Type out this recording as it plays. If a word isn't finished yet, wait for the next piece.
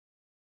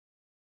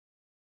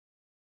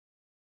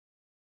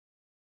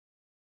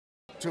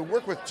to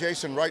work with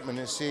Jason Reitman,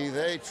 you see,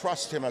 they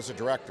trust him as a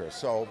director,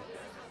 so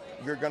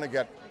you're going to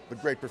get the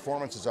great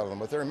performances out of them.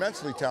 But they're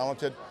immensely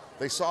talented.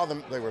 They saw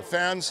them, they were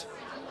fans,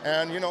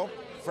 and, you know,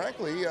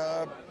 frankly,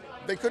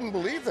 they couldn't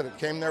believe that it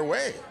came their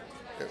way.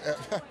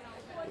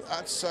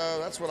 That's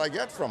what I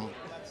get from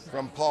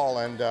Paul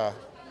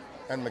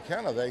and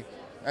McKenna.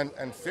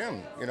 And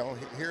Finn, you know,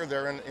 here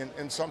they're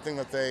in something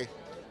that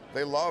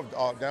they loved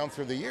down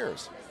through the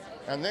years.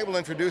 And they will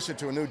introduce it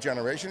to a new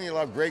generation. You'll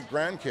have great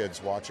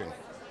grandkids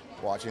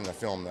watching the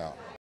film now.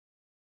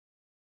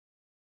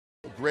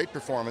 Great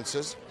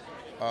performances,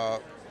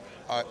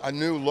 a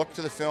new look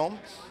to the film,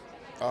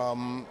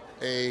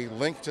 a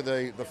link to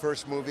the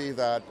first movie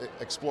that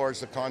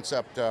explores the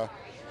concept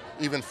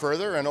even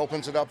further and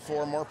opens it up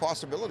for more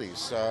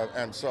possibilities.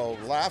 And so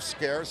laughs,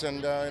 scares,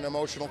 and an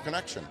emotional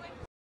connection.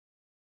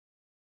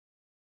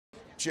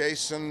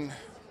 Jason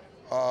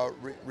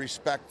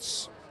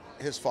respects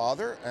his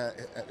father,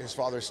 his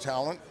father's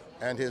talent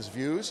and his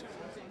views,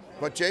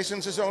 but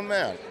Jason's his own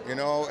man. You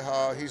know,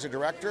 he's a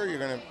director.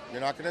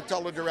 You're not gonna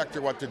tell the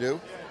director what to do.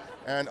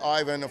 And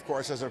Ivan, of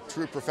course, as a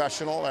true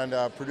professional and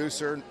a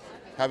producer,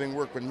 having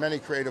worked with many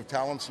creative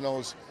talents,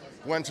 knows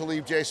when to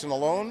leave Jason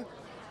alone,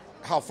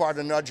 how far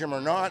to nudge him or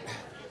not.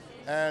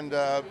 And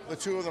the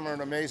two of them are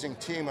an amazing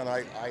team, and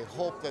I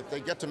hope that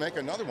they get to make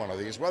another one of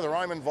these. Whether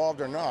I'm involved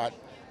or not,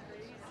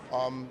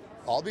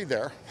 I'll be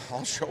there.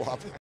 I'll show up.